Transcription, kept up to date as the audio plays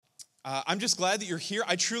I'm just glad that you're here.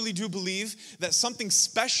 I truly do believe that something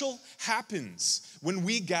special happens when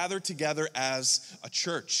we gather together as a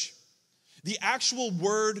church. The actual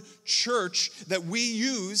word church that we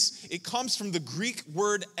use, it comes from the Greek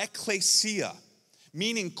word ekklesia,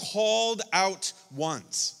 meaning called out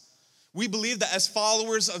ones. We believe that as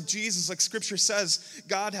followers of Jesus, like Scripture says,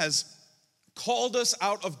 God has called us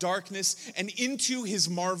out of darkness and into his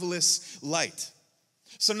marvelous light.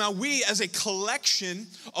 So now we, as a collection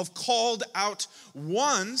of called out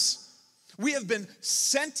ones, we have been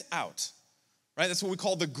sent out, right? That's what we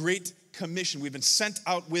call the Great Commission. We've been sent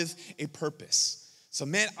out with a purpose. So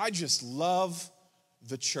man, I just love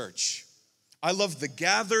the church. I love the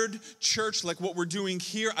gathered church like what we're doing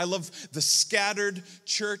here. I love the scattered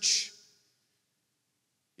church.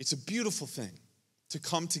 It's a beautiful thing to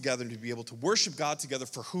come together and to be able to worship God together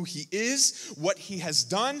for who he is, what he has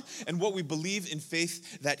done, and what we believe in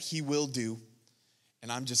faith that he will do.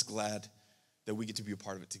 And I'm just glad that we get to be a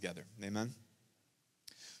part of it together. Amen.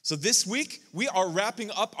 So this week, we are wrapping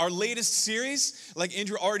up our latest series. Like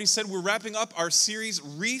Andrew already said, we're wrapping up our series,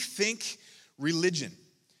 Rethink Religion.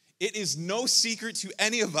 It is no secret to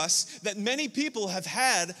any of us that many people have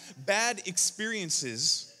had bad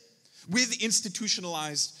experiences with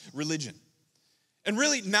institutionalized religion. And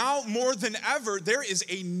really, now more than ever, there is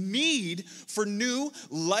a need for new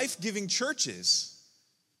life-giving churches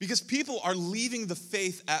because people are leaving the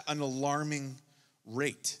faith at an alarming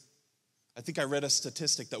rate. I think I read a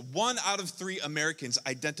statistic that 1 out of 3 Americans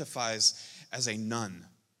identifies as a nun,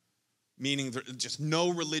 meaning just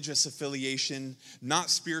no religious affiliation,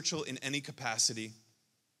 not spiritual in any capacity.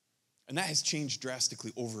 And that has changed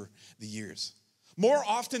drastically over the years. More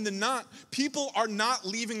often than not, people are not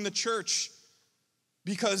leaving the church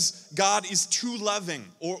because God is too loving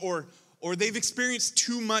or they've experienced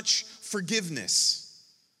too much forgiveness,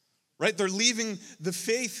 right? They're leaving the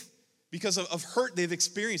faith because of hurt they've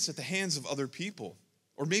experienced at the hands of other people,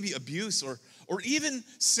 or maybe abuse, or even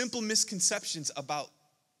simple misconceptions about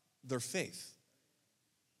their faith.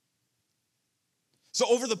 So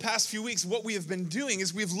over the past few weeks, what we have been doing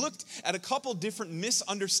is we've looked at a couple different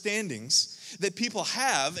misunderstandings that people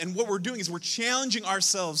have, and what we're doing is we're challenging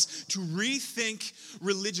ourselves to rethink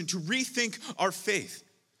religion, to rethink our faith.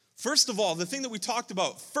 First of all, the thing that we talked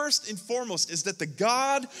about, first and foremost, is that the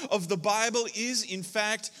God of the Bible is, in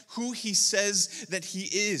fact, who he says that he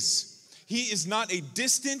is. He is not a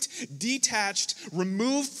distant, detached,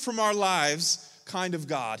 removed from our lives kind of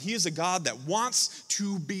God. He is a God that wants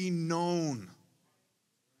to be known.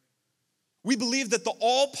 We believe that the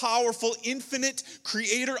all-powerful, infinite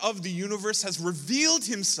creator of the universe has revealed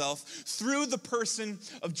himself through the person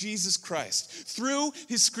of Jesus Christ, through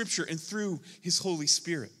his scripture and through his Holy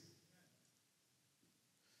Spirit.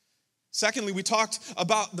 Secondly, we talked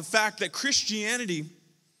about the fact that Christianity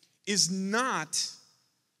is not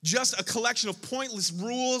just a collection of pointless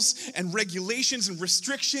rules and regulations and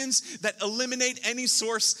restrictions that eliminate any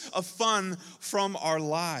source of fun from our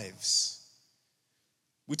lives.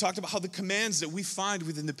 We talked about how the commands that we find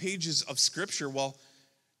within the pages of Scripture,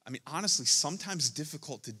 honestly, sometimes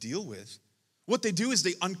difficult to deal with. What they do is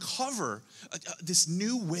they uncover this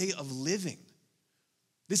new way of living,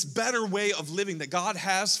 this better way of living that God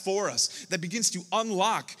has for us, that begins to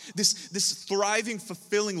unlock this thriving,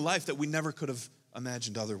 fulfilling life that we never could have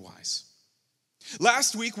imagined otherwise.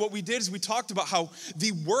 Last week, what we did is we talked about how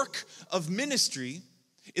the work of ministry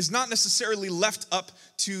is not necessarily left up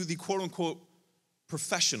to the quote-unquote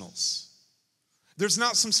professionals. There's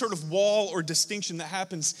not some sort of wall or distinction that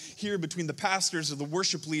happens here between the pastors or the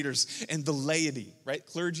worship leaders and the laity, right?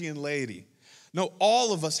 Clergy and laity. No,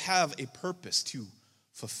 all of us have a purpose to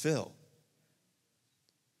fulfill.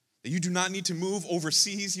 That you do not need to move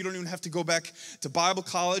overseas. You don't even have to go back to Bible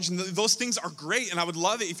college. And those things are great, and I would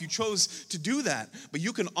love it if you chose to do that. But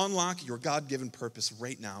you can unlock your God-given purpose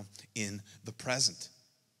right now in the present.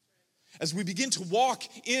 As we begin to walk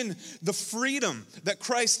in the freedom that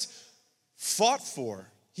Christ fought for,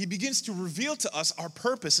 he begins to reveal to us our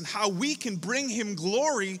purpose and how we can bring him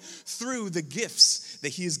glory through the gifts that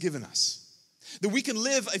he has given us. That we can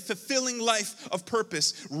live a fulfilling life of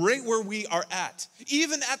purpose right where we are at.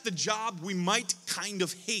 Even at the job we might kind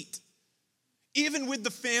of hate. Even with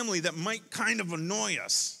the family that might kind of annoy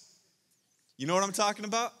us. You know what I'm talking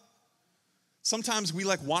about? Sometimes we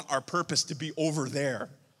want our purpose to be over there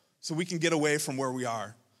so we can get away from where we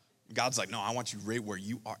are. God's like, no, I want you right where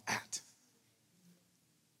you are at.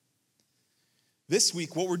 This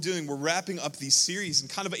week, what we're doing, we're wrapping up these series and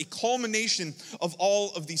kind of a culmination of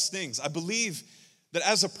all of these things. I believe That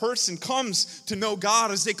as a person comes to know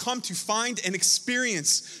God, as they come to find and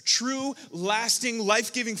experience true, lasting,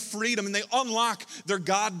 life-giving freedom, and they unlock their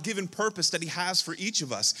God-given purpose that he has for each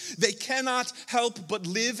of us, they cannot help but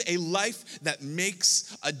live a life that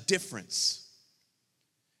makes a difference.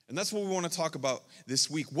 And that's what we want to talk about this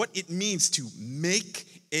week, what it means to make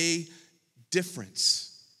a difference.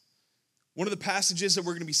 One of the passages that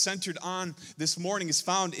we're going to be centered on this morning is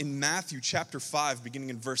found in Matthew chapter 5, beginning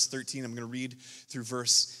in verse 13. I'm going to read through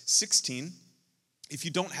verse 16. If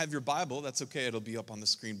you don't have your Bible, that's okay. It'll be up on the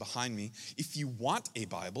screen behind me. If you want a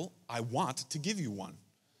Bible, I want to give you one.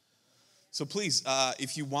 So please,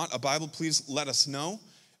 if you want a Bible, please let us know.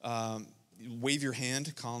 Wave your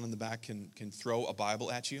hand. Colin in the back can throw a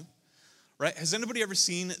Bible at you. Right? Has anybody ever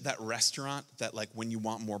seen that restaurant that, like, when you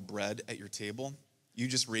want more bread at your table, you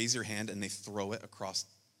just raise your hand and they throw it across?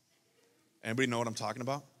 Anybody know what I'm talking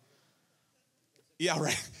about? Yeah,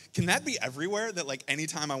 right. Can that be everywhere? That, like,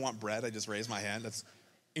 anytime I want bread, I just raise my hand? That's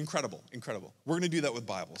incredible, incredible. We're going to do that with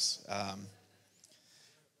Bibles.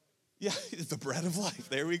 Yeah, the bread of life.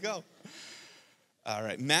 There we go. All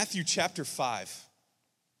right, Matthew chapter 5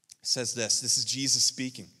 says this. This is Jesus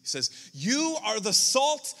speaking. He says, "You are the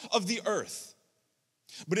salt of the earth.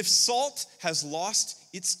 But if salt has lost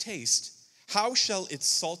its taste, how shall its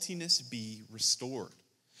saltiness be restored?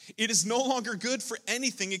 It is no longer good for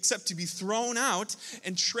anything except to be thrown out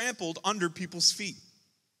and trampled under people's feet."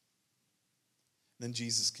 Then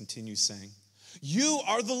Jesus continues saying, "You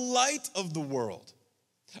are the light of the world.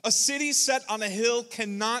 A city set on a hill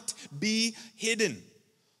cannot be hidden.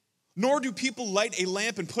 Nor do people light a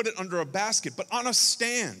lamp and put it under a basket, but on a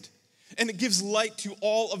stand, and it gives light to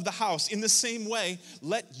all of the house. In the same way,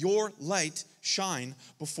 let your light shine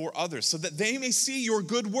before others, so that they may see your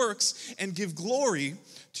good works and give glory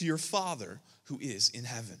to your Father who is in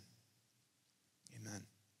heaven." Amen.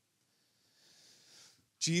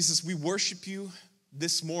 Jesus, we worship you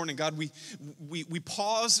this morning. God, we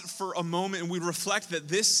pause for a moment and we reflect that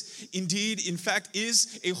this indeed, in fact,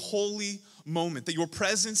 is a holy moment, that your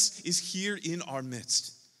presence is here in our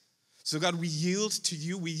midst. So God, we yield to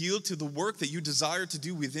you. We yield to the work that you desire to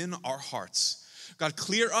do within our hearts. God,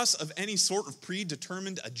 clear us of any sort of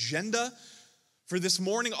predetermined agenda for this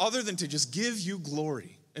morning other than to just give you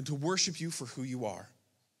glory and to worship you for who you are.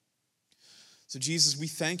 So Jesus, we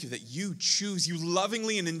thank you that you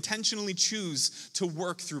lovingly and intentionally choose to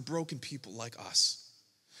work through broken people like us.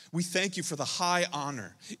 We thank you for the high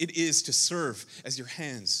honor it is to serve as your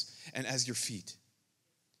hands and as your feet.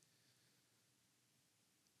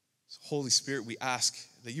 So Holy Spirit, we ask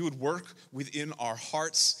that you would work within our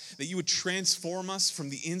hearts, that you would transform us from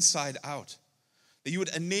the inside out, that you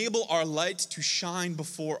would enable our light to shine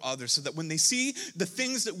before others so that when they see the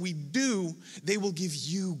things that we do, they will give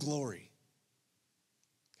you glory.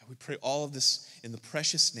 God, we pray all of this in the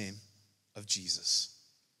precious name of Jesus.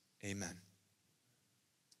 Amen.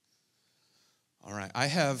 All right, I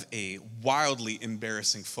have a wildly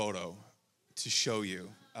embarrassing photo to show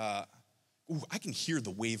you. I can hear the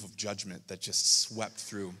wave of judgment that just swept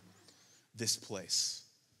through this place.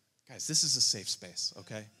 Guys, this is a safe space,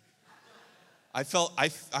 okay?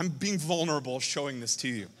 I'm being vulnerable showing this to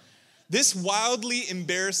you. This wildly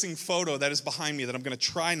embarrassing photo that is behind me that I'm going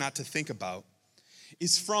to try not to think about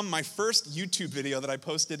is from my first YouTube video that I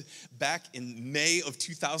posted back in May of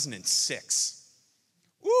 2006.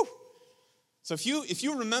 Woo! So if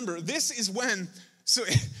you remember, this is when, so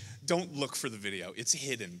don't look for the video. It's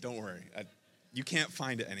hidden, don't worry. You can't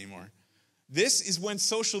find it anymore. This is when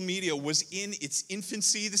social media was in its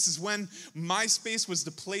infancy. This is when MySpace was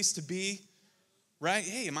the place to be, right?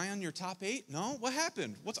 Hey, am I on your top 8? No? What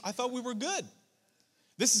happened? I thought we were good.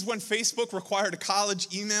 This is when Facebook required a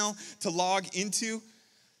college email to log into.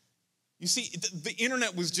 You see, the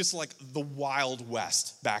internet was just like the Wild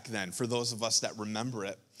West back then, for those of us that remember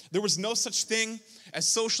it. There was no such thing as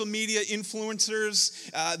social media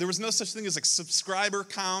influencers. There was no such thing as like subscriber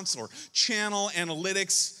counts or channel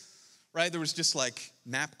analytics, right? There was just like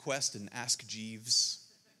MapQuest and Ask Jeeves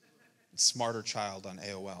and Smarter Child on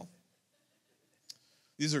AOL.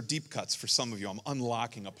 These are deep cuts for some of you. I'm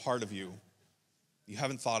unlocking a part of you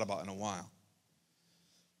haven't thought about in a while.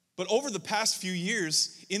 But over the past few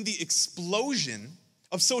years, in the explosion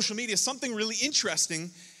of social media, something really interesting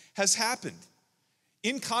has happened.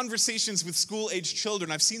 In conversations with school-aged children,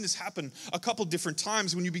 I've seen this happen a couple different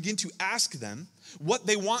times when you begin to ask them what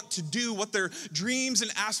they want to do, what their dreams and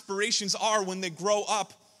aspirations are when they grow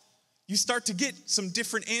up. You start to get some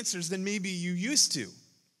different answers than maybe you used to.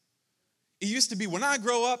 It used to be, when I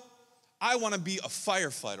grow up, I want to be a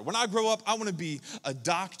firefighter. When I grow up, I want to be a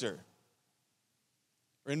doctor.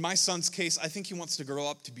 Or in my son's case, I think he wants to grow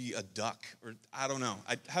up to be a duck, or I don't know.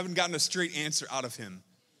 I haven't gotten a straight answer out of him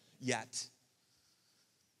yet.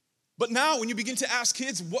 But now when you begin to ask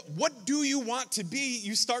kids, what do you want to be?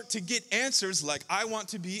 You start to get answers like, I want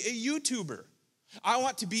to be a YouTuber. I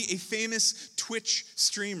want to be a famous Twitch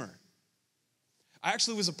streamer. I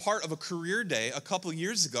actually was a part of a career day a couple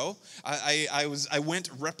years ago. I went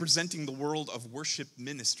representing the world of worship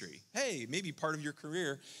ministry. Hey, maybe part of your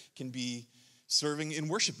career can be serving in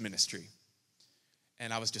worship ministry.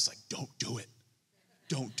 And I was just like, don't do it.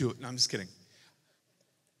 Don't do it. No, I'm just kidding.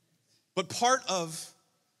 But part of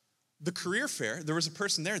the career fair, there was a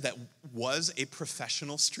person there that was a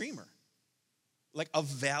professional streamer. Like a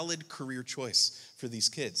valid career choice for these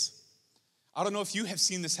kids. I don't know if you have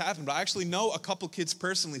seen this happen, but I actually know a couple kids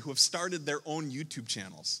personally who have started their own YouTube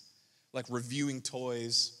channels, like reviewing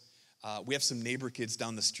toys. We have some neighbor kids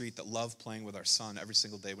down the street that love playing with our son every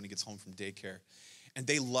single day when he gets home from daycare. And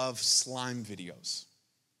they love slime videos.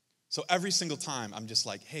 So every single time, I'm just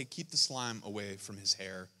like, hey, keep the slime away from his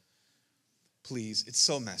hair. Please, it's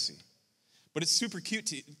so messy. But it's super cute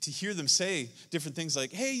to hear them say different things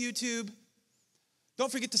like, hey, YouTube,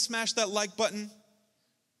 don't forget to smash that like button.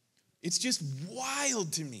 It's just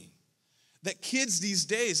wild to me that kids these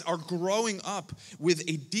days are growing up with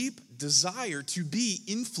a deep desire to be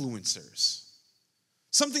influencers.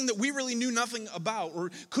 Something that we really knew nothing about or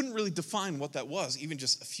couldn't really define what that was even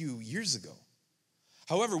just a few years ago.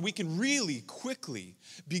 However, we can really quickly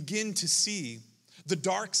begin to see the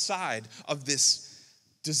dark side of this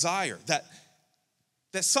desire. That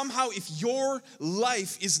somehow if your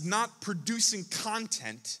life is not producing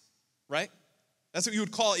content, right? That's what you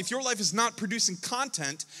would call it. If your life is not producing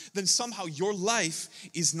content, then somehow your life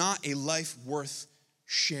is not a life worth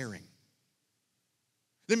sharing.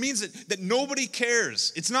 That means that nobody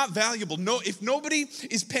cares. It's not valuable. No, if nobody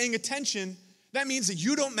is paying attention, that means that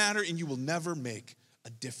you don't matter and you will never make a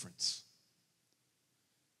difference.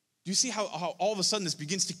 Do you see how all of a sudden this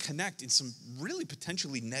begins to connect in some really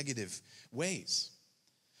potentially negative ways?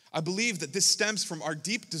 I believe that this stems from our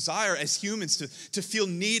deep desire as humans to feel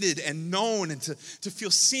needed and known and to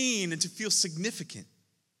feel seen and to feel significant.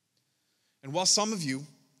 And while some of you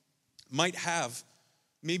might have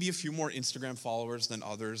maybe a few more Instagram followers than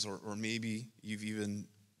others, or maybe you've even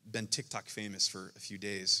been TikTok famous for a few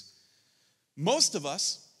days, most of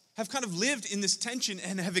us have kind of lived in this tension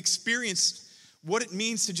and have experienced what it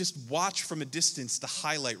means to just watch from a distance the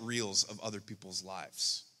highlight reels of other people's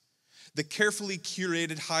lives. The carefully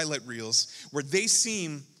curated highlight reels where they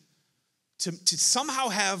seem to somehow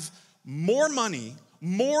have more money,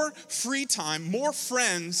 more free time, more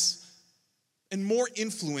friends, and more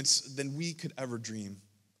influence than we could ever dream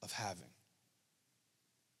of having.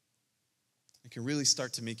 It can really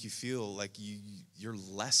start to make you feel like you're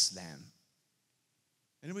less than.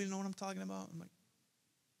 Anybody know what I'm talking about? I'm like,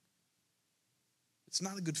 it's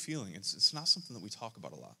not a good feeling. It's not something that we talk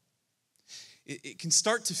about a lot. It can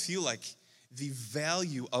start to feel like the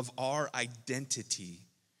value of our identity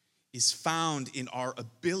is found in our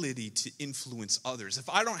ability to influence others. If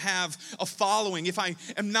I don't have a following, if I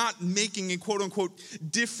am not making a quote-unquote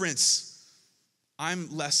difference,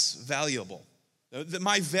 I'm less valuable.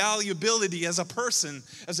 My valuability as a person,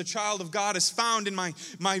 as a child of God, is found in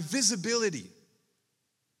my visibility.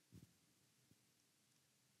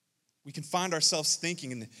 We can find ourselves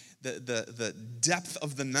thinking in the depth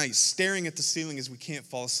of the night, staring at the ceiling as we can't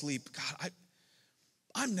fall asleep. God,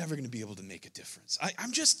 I'm never going to be able to make a difference.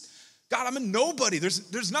 I'm a nobody.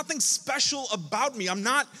 There's nothing special about me. I'm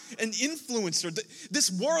not an influencer.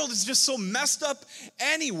 This world is just so messed up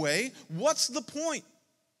anyway. What's the point?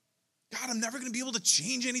 God, I'm never going to be able to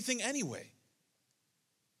change anything anyway.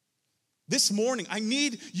 This morning, I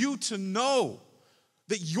need you to know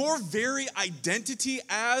that your very identity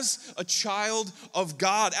as a child of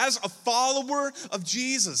God, as a follower of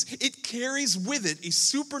Jesus, it carries with it a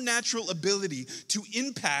supernatural ability to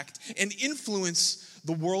impact and influence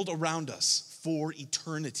the world around us for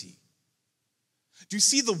eternity. Do you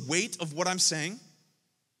see the weight of what I'm saying?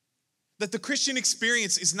 That the Christian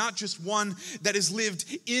experience is not just one that is lived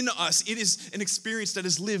in us, it is an experience that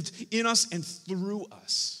is lived in us and through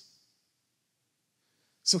us.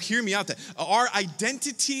 So hear me out that our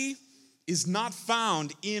identity is not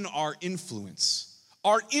found in our influence.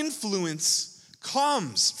 Our influence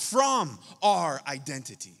comes from our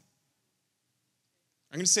identity.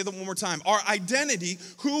 I'm going to say that one more time. Our identity,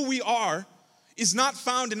 who we are, is not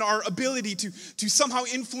found in our ability to somehow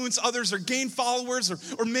influence others or gain followers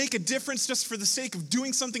or make a difference just for the sake of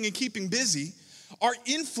doing something and keeping busy. Our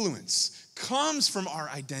influence comes from our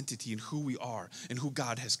identity and who we are and who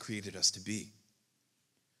God has created us to be.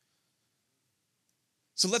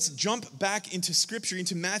 So let's jump back into Scripture,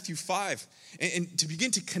 into Matthew 5, and to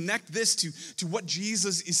begin to connect this to what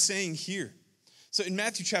Jesus is saying here. So in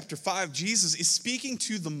Matthew chapter 5, Jesus is speaking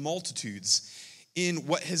to the multitudes in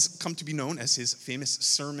what has come to be known as his famous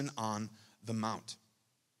Sermon on the Mount.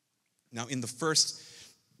 Now in the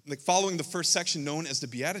following the first section known as the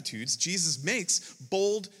Beatitudes, Jesus makes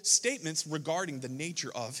bold statements regarding the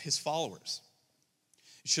nature of his followers.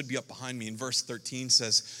 It should be up behind me. In verse 13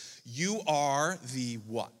 says, "You are the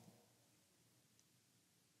what?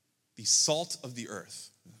 The salt of the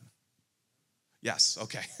earth." Yes,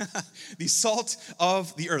 okay. The salt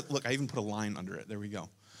of the earth. Look, I even put a line under it. There we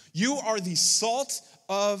go. You are the salt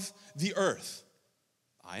of the earth.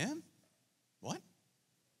 I am? What?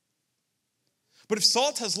 But if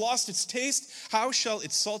salt has lost its taste, how shall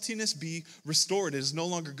its saltiness be restored? It is no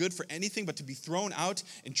longer good for anything but to be thrown out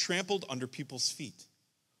and trampled under people's feet.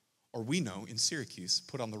 Or we know in Syracuse,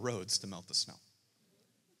 put on the roads to melt the snow.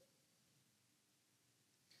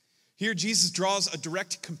 Here Jesus draws a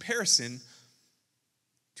direct comparison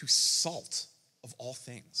to salt of all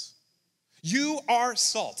things. You are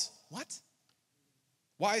salt. What?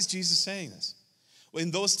 Why is Jesus saying this? Well,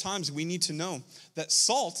 in those times, we need to know that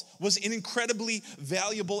salt was an incredibly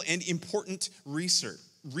valuable and important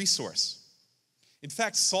resource. In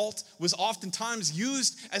fact, salt was oftentimes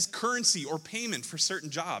used as currency or payment for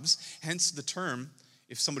certain jobs. Hence the term,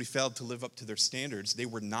 if somebody failed to live up to their standards, they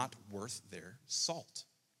were not worth their salt.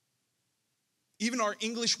 Even our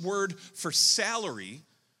English word for salary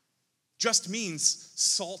just means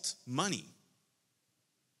salt money.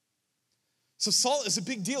 So salt is a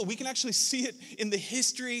big deal. We can actually see it in the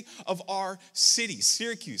history of our city,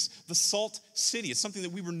 Syracuse, the salt city. It's something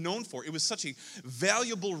that we were known for. It was such a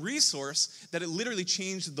valuable resource that it literally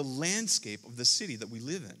changed the landscape of the city that we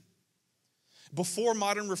live in. Before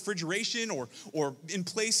modern refrigeration or in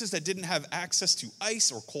places that didn't have access to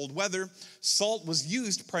ice or cold weather, salt was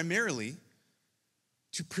used primarily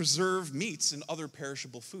to preserve meats and other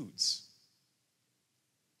perishable foods.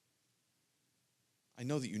 I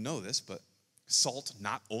know that you know this, but salt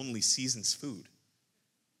not only seasons food,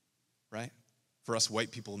 right? For us white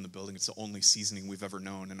people in the building, it's the only seasoning we've ever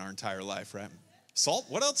known in our entire life, right? Salt?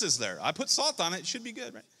 What else is there? I put salt on it. It should be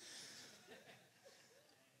good, right?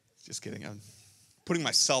 Just kidding. I'm putting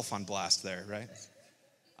myself on blast there, right?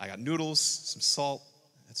 I got noodles, some salt.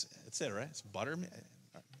 That's it, right? Some butter.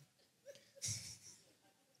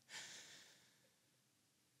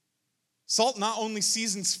 Salt not only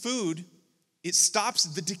seasons food, it stops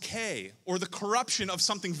the decay or the corruption of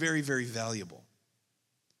something very, very valuable.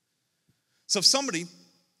 So if somebody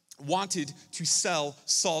wanted to sell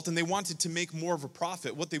salt and they wanted to make more of a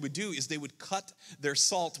profit, what they would do is they would cut their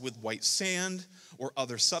salt with white sand or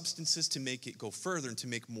other substances to make it go further and to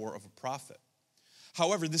make more of a profit.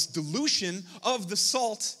 However, this dilution of the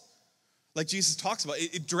salt, like Jesus talks about,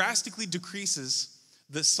 it drastically decreases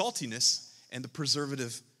the saltiness and the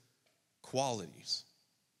preservative qualities.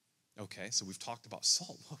 Okay, so we've talked about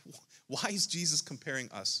salt. Why is Jesus comparing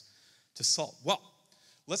us to salt? Well,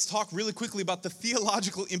 let's talk really quickly about the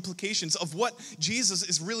theological implications of what Jesus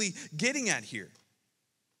is really getting at here.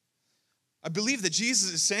 I believe that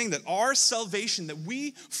Jesus is saying that our salvation that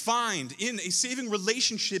we find in a saving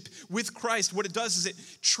relationship with Christ, what it does is it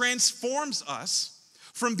transforms us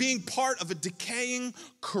from being part of a decaying,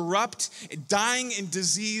 corrupt, dying, and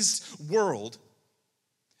diseased world.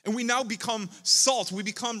 And we now become salt. We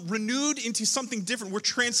become renewed into something different. We're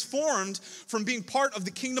transformed from being part of the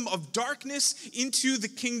kingdom of darkness into the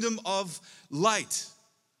kingdom of light.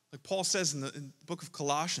 Like Paul says in the book of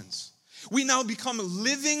Colossians. We now become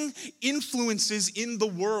living influences in the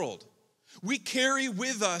world. We carry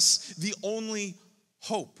with us the only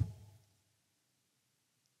hope.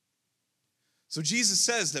 So Jesus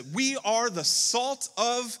says that we are the salt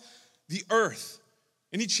of the earth.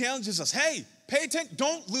 And he challenges us, hey, pay attention,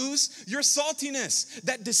 don't lose your saltiness,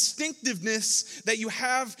 that distinctiveness that you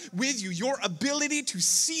have with you, your ability to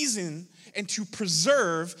season and to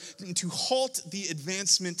preserve and to halt the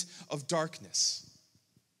advancement of darkness.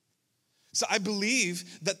 So I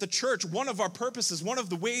believe that the church, one of our purposes, one of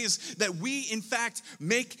the ways that we in fact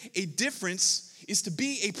make a difference is to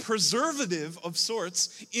be a preservative of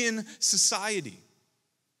sorts in society.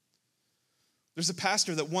 There's a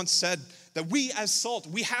pastor that once said that we as salt,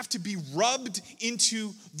 we have to be rubbed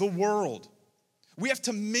into the world. We have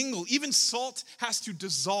to mingle. Even salt has to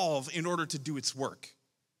dissolve in order to do its work.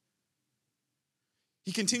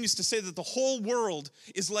 He continues to say that the whole world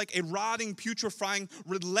is like a rotting, putrefying,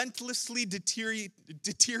 relentlessly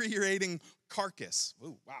deteriorating carcass.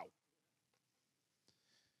 Ooh, wow.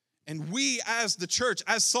 And we, as the church,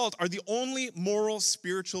 as salt, are the only moral,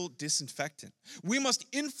 spiritual disinfectant. We must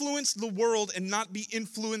influence the world and not be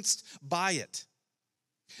influenced by it.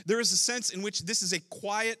 There is a sense in which this is a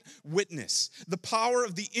quiet witness. The power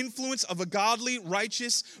of the influence of a godly,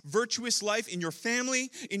 righteous, virtuous life in your family,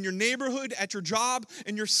 in your neighborhood, at your job,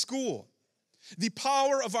 and your school. The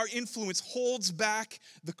power of our influence holds back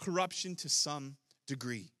the corruption to some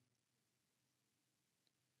degree.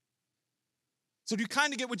 So do you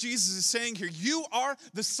kind of get what Jesus is saying here? You are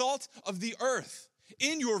the salt of the earth.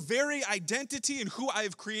 In your very identity and who I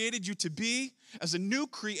have created you to be as a new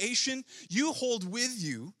creation, you hold with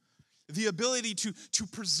you the ability to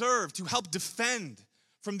preserve, to help defend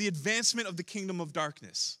from the advancement of the kingdom of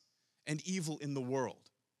darkness and evil in the world.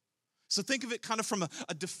 So think of it kind of from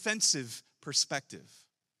a defensive perspective,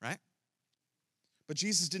 right? But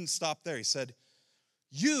Jesus didn't stop there. He said,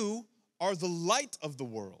 you are the light of the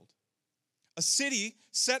world. A city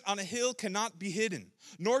set on a hill cannot be hidden,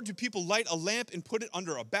 nor do people light a lamp and put it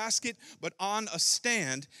under a basket, but on a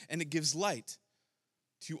stand, and it gives light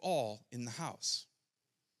to all in the house.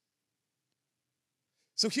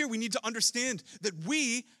 So here we need to understand that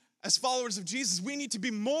we, as followers of Jesus, we need to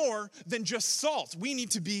be more than just salt. We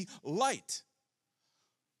need to be light.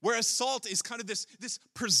 Whereas salt is kind of this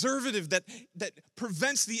preservative that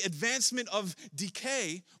prevents the advancement of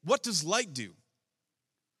decay, what does light do?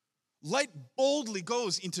 Light boldly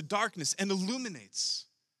goes into darkness and illuminates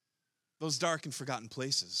those dark and forgotten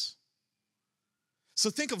places. So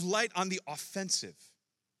think of light on the offensive.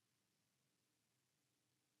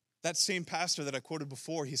 That same pastor that I quoted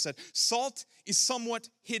before, he said, salt is somewhat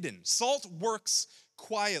hidden. Salt works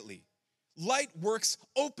quietly. Light works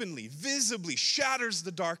openly, visibly, shatters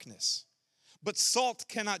the darkness. But salt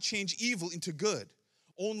cannot change evil into good.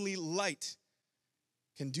 Only light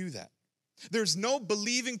can do that. There's no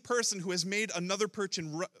believing person who has made another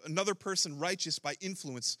person righteous by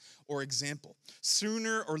influence or example.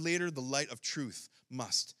 Sooner or later, the light of truth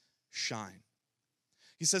must shine.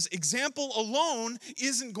 He says, example alone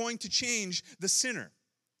isn't going to change the sinner.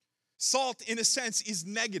 Salt, in a sense, is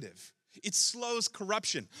negative. It slows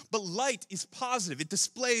corruption. But light is positive. It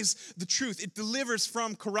displays the truth. It delivers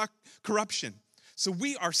from corruption. So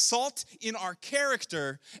we are salt in our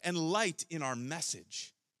character and light in our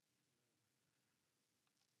message.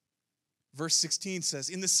 Verse 16 says,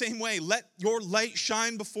 in the same way, let your light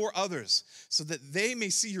shine before others, so that they may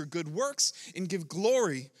see your good works and give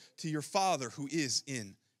glory to your Father who is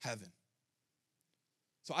in heaven.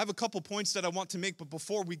 So I have a couple points that I want to make, but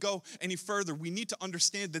before we go any further, we need to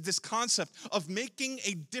understand that this concept of making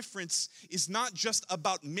a difference is not just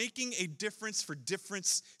about making a difference for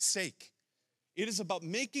difference sake. It is about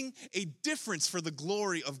making a difference for the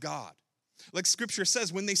glory of God. Like Scripture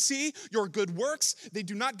says, when they see your good works, they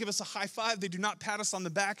do not give us a high five. They do not pat us on the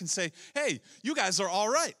back and say, hey, you guys are all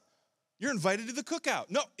right. You're invited to the cookout.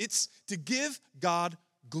 No, it's to give God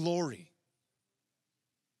glory.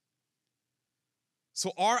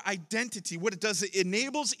 So our identity, what it does, it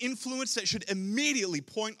enables influence that should immediately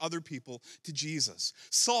point other people to Jesus.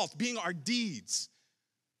 Salt being our deeds,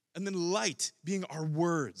 and then light being our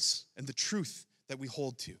words and the truth that we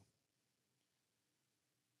hold to.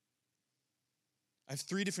 I have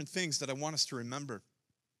 3 different things that I want us to remember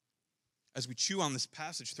as we chew on this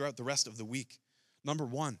passage throughout the rest of the week. Number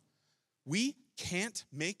 1, we can't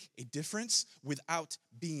make a difference without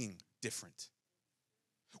being different.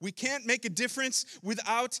 We can't make a difference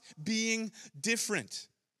without being different.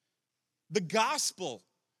 The gospel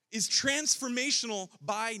is transformational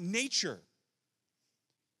by nature.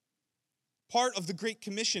 Part of the Great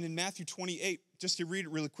Commission in Matthew 28, just to read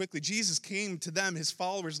it really quickly, Jesus came to them, his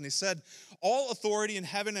followers, and he said, all authority in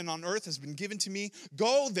heaven and on earth has been given to me.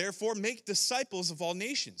 Go, therefore, make disciples of all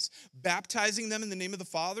nations, baptizing them in the name of the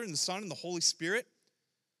Father and the Son and the Holy Spirit,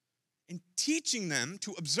 and teaching them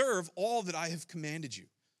to observe all that I have commanded you.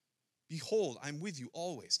 Behold, I'm with you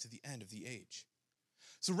always to the end of the age.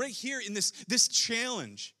 So right here in this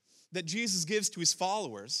challenge that Jesus gives to his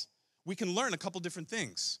followers, we can learn a couple different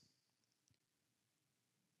things.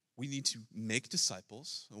 We need to make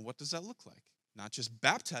disciples. And what does that look like? Not just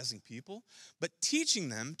baptizing people, but teaching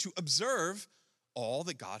them to observe all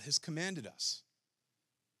that God has commanded us.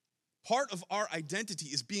 Part of our identity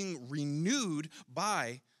is being renewed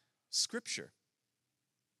by Scripture.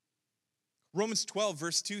 Romans 12,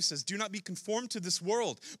 verse 2 says, do not be conformed to this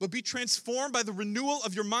world, but be transformed by the renewal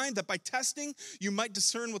of your mind, that by testing you might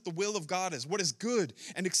discern what the will of God is, what is good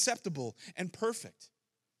and acceptable and perfect.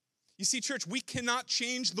 You see, church, we cannot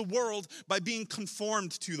change the world by being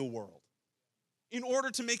conformed to the world. In order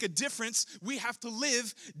to make a difference, we have to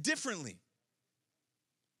live differently.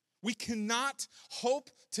 We cannot hope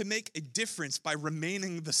to make a difference by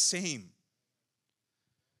remaining the same.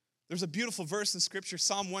 There's a beautiful verse in Scripture,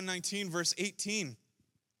 Psalm 119, verse 18.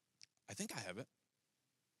 I think I have it.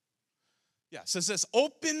 Yeah, it says this,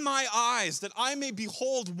 open my eyes that I may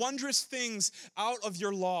behold wondrous things out of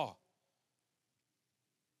your law.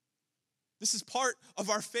 This is part of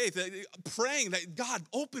our faith, praying that God,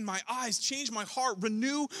 open my eyes, change my heart,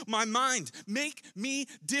 renew my mind, make me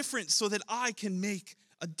different so that I can make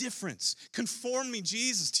a difference. Conform me,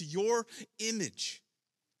 Jesus, to your image.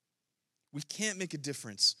 We can't make a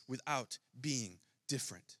difference without being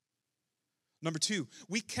different. Number two,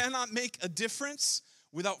 we cannot make a difference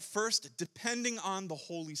without first depending on the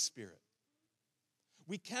Holy Spirit.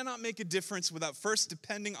 We cannot make a difference without first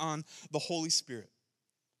depending on the Holy Spirit.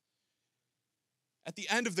 At the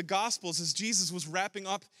end of the Gospels, as Jesus was wrapping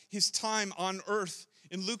up his time on earth,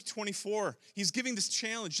 in Luke 24, he's giving this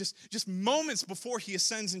challenge just moments before he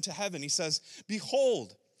ascends into heaven. He says,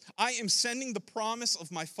 behold, I am sending the promise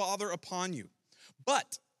of my Father upon you,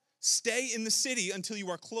 but stay in the city until you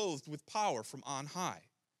are clothed with power from on high.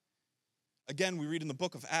 Again, we read in the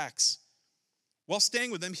book of Acts, while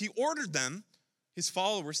staying with them, he ordered them, his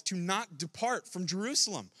followers, to not depart from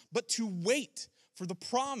Jerusalem, but to wait for the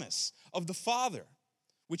promise of the Father,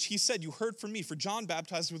 which he said, you heard from me, for John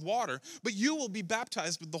baptized with water, but you will be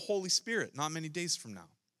baptized with the Holy Spirit not many days from now.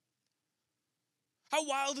 How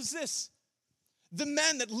wild is this? The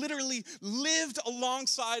men that literally lived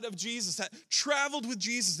alongside of Jesus, that traveled with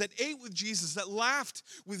Jesus, that ate with Jesus, that laughed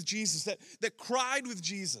with Jesus, that cried with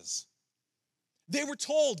Jesus. They were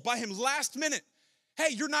told by him last minute, hey,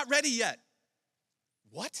 you're not ready yet.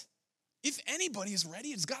 What? If anybody is ready,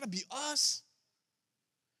 it's got to be us.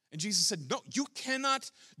 And Jesus said, no, you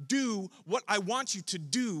cannot do what I want you to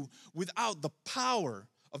do without the power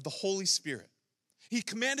of the Holy Spirit. He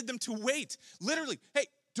commanded them to wait. Literally, hey,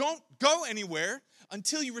 don't go anywhere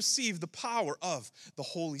until you receive the power of the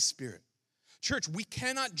Holy Spirit. Church, we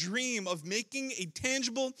cannot dream of making a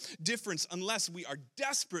tangible difference unless we are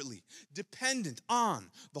desperately dependent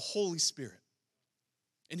on the Holy Spirit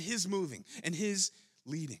and his moving and his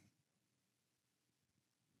leading.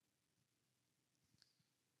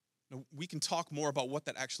 Now, we can talk more about what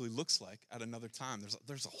that actually looks like at another time.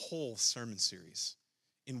 There's a whole sermon series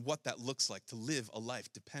in what that looks like to live a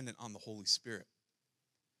life dependent on the Holy Spirit.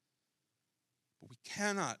 But we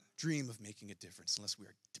cannot dream of making a difference unless we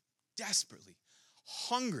are desperately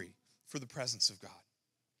hungry for the presence of God.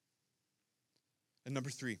 And number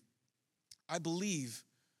three, I believe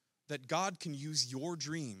that God can use your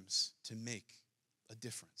dreams to make a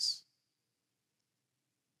difference.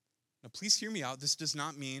 Now, please hear me out. This does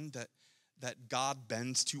not mean that God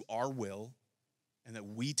bends to our will and that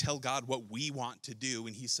we tell God what we want to do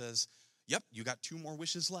and he says, yep, you got 2 more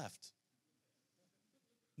wishes left.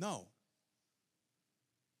 No.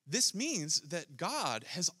 This means that God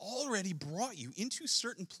has already brought you into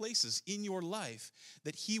certain places in your life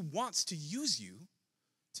that he wants to use you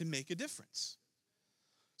to make a difference.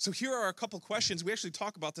 So here are a couple questions. We actually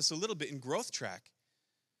talk about this a little bit in Growth Track.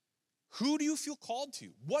 Who do you feel called to?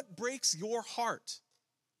 What breaks your heart?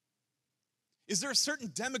 Is there a certain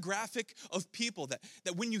demographic of people that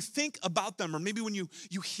when you think about them, or maybe when you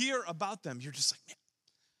hear about them, you're just like,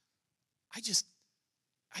 man,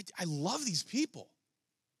 I love these people.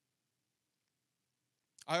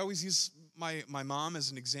 I always use my mom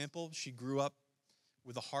as an example. She grew up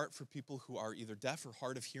with a heart for people who are either deaf or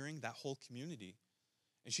hard of hearing, that whole community.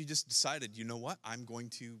 And she just decided, you know what? I'm going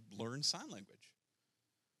to learn sign language.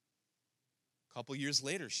 A couple years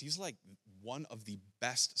later, she's like one of the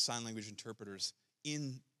best sign language interpreters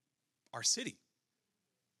in our city.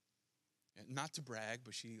 And not to brag,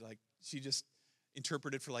 but she just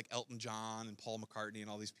interpreted for like Elton John and Paul McCartney and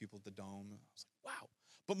all these people at the Dome. I was like, wow.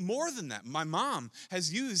 But more than that, my mom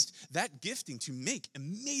has used that gifting to make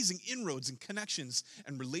amazing inroads and connections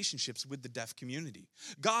and relationships with the deaf community.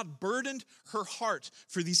 God burdened her heart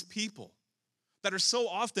for these people that are so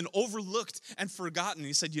often overlooked and forgotten.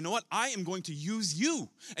 He said, you know what? I am going to use you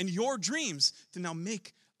and your dreams to now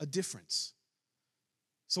make a difference.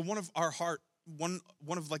 So one of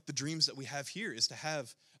the dreams that we have here is to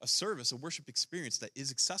have a service, a worship experience that is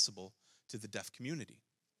accessible to the deaf community.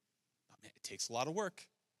 It takes a lot of work,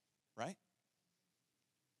 right?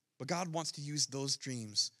 But God wants to use those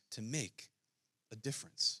dreams to make a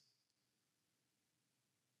difference.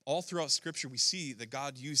 All throughout Scripture, we see that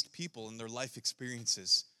God used people in their life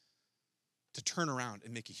experiences to turn around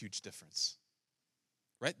and make a huge difference,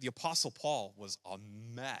 right? The Apostle Paul was a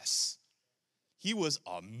mess. He was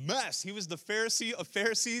a mess. He was the Pharisee of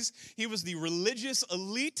Pharisees. He was the religious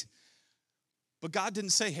elite. But God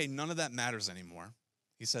didn't say, hey, none of that matters anymore.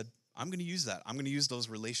 He said, I'm going to use that. I'm going to use those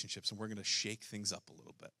relationships, and we're going to shake things up a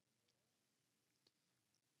little bit.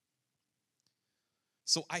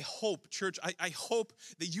 So I hope, church, I hope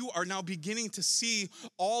that you are now beginning to see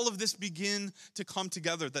all of this begin to come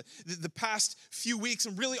together. The past few weeks,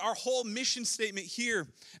 and really our whole mission statement here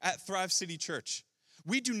at Thrive City Church.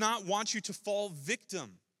 We do not want you to fall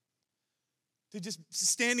victim to just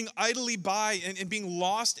standing idly by and being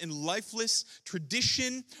lost in lifeless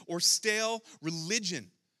tradition or stale religion.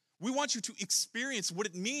 We want you to experience what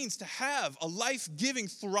it means to have a life-giving,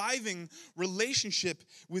 thriving relationship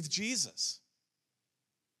with Jesus.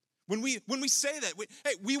 When we say that,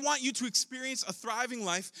 we want you to experience a thriving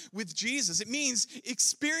life with Jesus. It means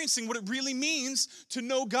experiencing what it really means to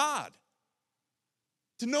know God.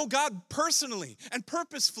 To know God personally and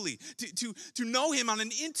purposefully. To know him on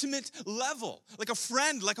an intimate level. Like a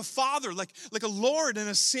friend, like a father, like a Lord and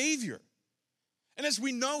a Savior. And as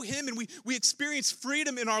we know him and we experience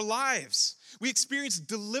freedom in our lives, we experience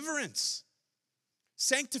deliverance.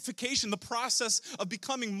 Sanctification, the process of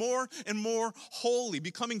becoming more and more holy,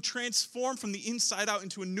 becoming transformed from the inside out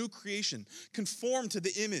into a new creation, conformed to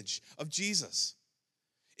the image of Jesus.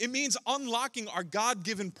 It means unlocking our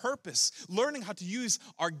God-given purpose, learning how to use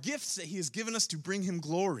our gifts that he has given us to bring him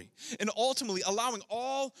glory, and ultimately allowing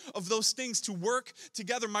all of those things to work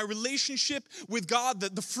together. My relationship with God,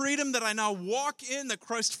 the freedom that I now walk in that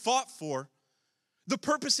Christ fought for, the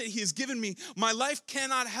purpose that he has given me, my life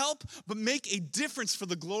cannot help but make a difference for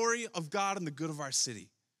the glory of God and the good of our city.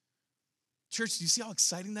 Church, do you see how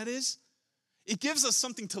exciting that is? It gives us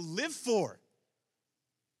something to live for.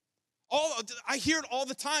 I hear it all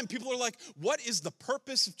the time. People are like, what is the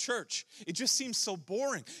purpose of church? It just seems so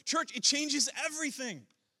boring. Church, it changes everything.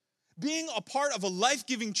 Being a part of a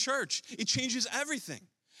life-giving church, it changes everything.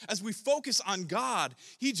 As we focus on God,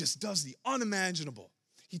 he just does the unimaginable.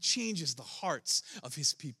 He changes the hearts of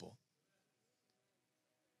his people.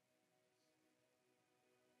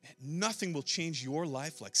 Man, nothing will change your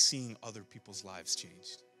life like seeing other people's lives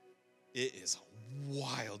changed. It is a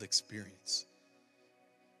wild experience.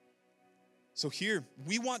 So here,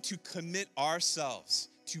 we want to commit ourselves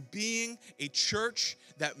to being a church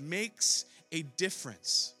that makes a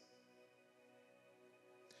difference.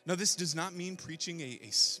 Now, this does not mean preaching a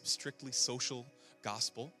strictly social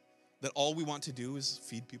gospel, that all we want to do is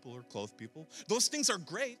feed people or clothe people. Those things are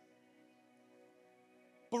great.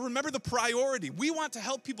 But remember the priority. We want to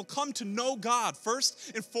help people come to know God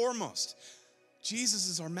first and foremost. Jesus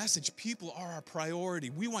is our message. People are our priority.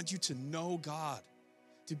 We want you to know God,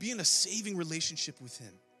 to be in a saving relationship with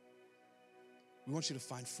him. We want you to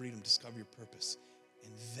find freedom, discover your purpose,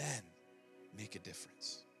 and then make a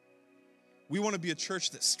difference. We want to be a church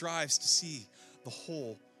that strives to see the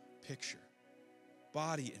whole picture.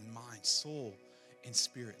 Body and mind, soul and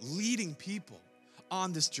spirit, leading people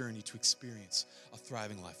on this journey to experience a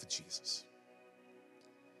thriving life with Jesus.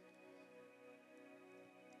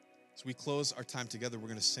 As we close our time together, we're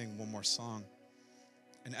going to sing one more song.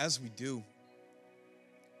 And as we do,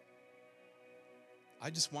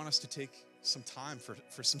 I just want us to take some time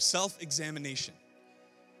for some self-examination,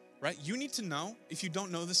 right? You need to know, if you don't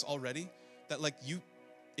know this already, that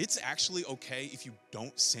it's actually okay if you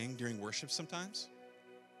don't sing during worship sometimes.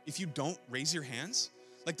 If you don't raise your hands,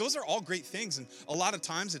 those are all great things. And a lot of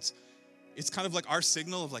times it's kind of like our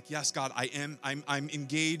signal of yes, God, I'm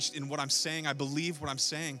engaged in what I'm saying. I believe what I'm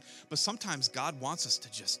saying. But sometimes God wants us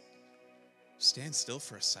to just stand still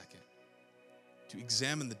for a second, to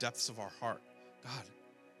examine the depths of our heart.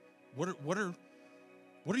 God, what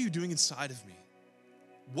are you doing inside of me?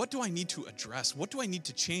 What do I need to address? What do I need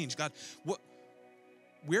to change? God,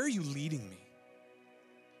 where are you leading me?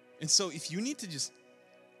 And so if you need to just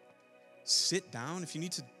sit down, if you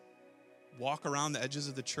need to walk around the edges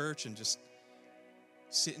of the church and just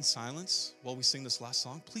sit in silence while we sing this last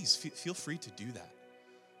song, please feel free to do that.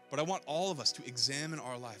 But I want all of us to examine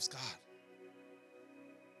our lives. God,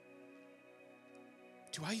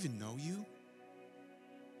 do I even know you?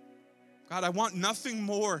 God, I want nothing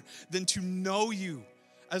more than to know you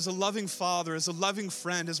as a loving Father, as a loving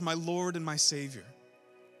friend, as my Lord and my Savior.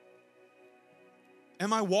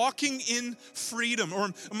 Am I walking in freedom, or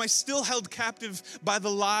am I still held captive by the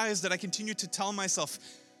lies that I continue to tell myself?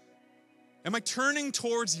 Am I turning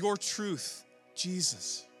towards your truth,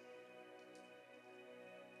 Jesus?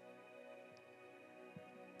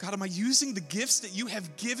 God, am I using the gifts that you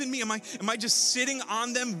have given me? Am I just sitting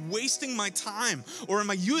on them, wasting my time? Or am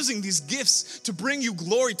I using these gifts to bring you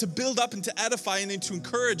glory, to build up and to edify and to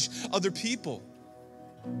encourage other people?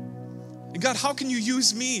 And God, how can you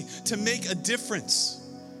use me to make a difference?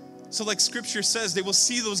 So like Scripture says, they will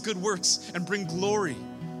see those good works and bring glory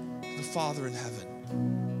to the Father in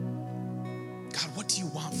heaven. God, what do you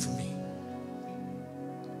want from me?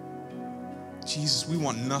 Jesus, we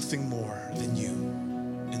want nothing more than you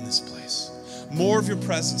in this place. More of your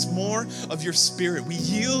presence, more of your spirit. We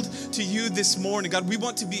yield to you this morning. God, we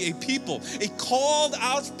want to be a people, a called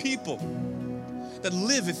out people that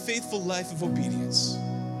live a faithful life of obedience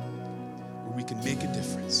where we can make a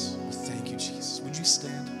difference. We thank you, Jesus. Would you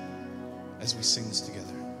stand as we sing this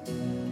together?